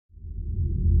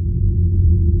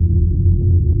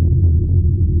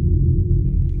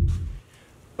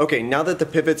Okay, now that the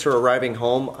pivots are arriving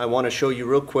home, I want to show you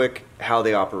real quick how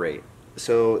they operate.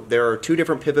 So there are two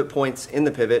different pivot points in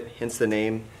the pivot, hence the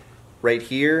name, right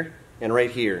here and right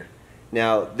here.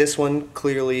 Now this one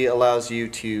clearly allows you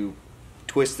to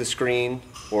twist the screen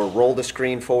or roll the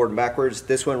screen forward and backwards.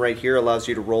 This one right here allows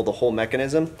you to roll the whole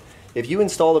mechanism. If you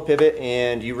install the pivot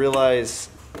and you realize,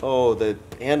 oh, the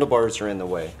handlebars are in the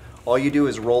way, all you do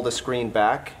is roll the screen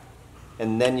back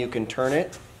and then you can turn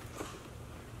it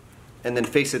and then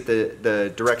face it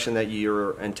the direction that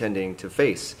you're intending to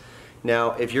face.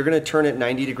 Now, if you're going to turn it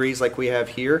 90 degrees like we have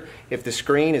here, if the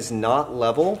screen is not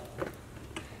level,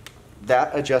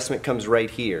 that adjustment comes right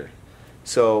here.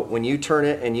 So when you turn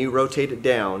it and you rotate it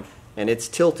down and it's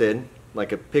tilted,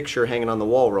 like a picture hanging on the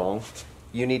wall wrong,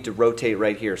 you need to rotate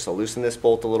right here. So loosen this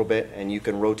bolt a little bit and you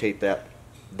can rotate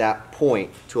that point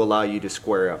to allow you to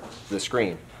square up the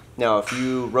screen. Now if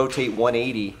you rotate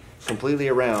 180 completely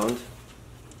around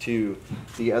to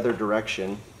the other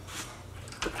direction,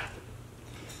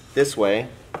 this way,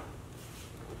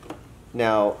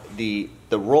 now the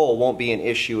roll won't be an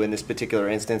issue in this particular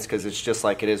instance because it's just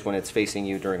like it is when it's facing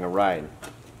you during a ride.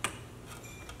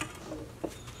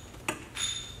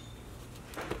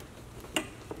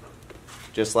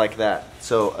 Just like that.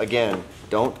 So again,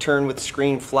 don't turn with the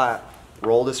screen flat,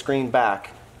 roll the screen back,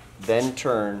 then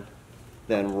turn,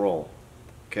 then roll.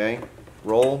 Okay?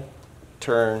 Roll,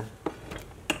 turn,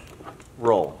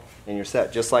 roll, and you're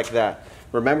set just like that.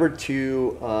 Remember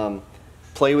to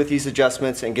play with these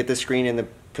adjustments and get the screen in the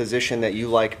position that you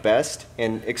like best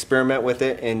and experiment with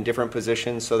it in different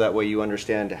positions so that way you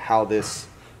understand how this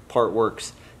part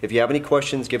works. If you have any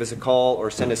questions, give us a call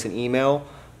or send us an email.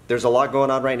 There's a lot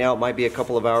going on right now. It might be a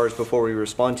couple of hours before we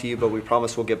respond to you, but we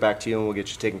promise we'll get back to you and we'll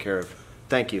get you taken care of.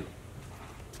 Thank you.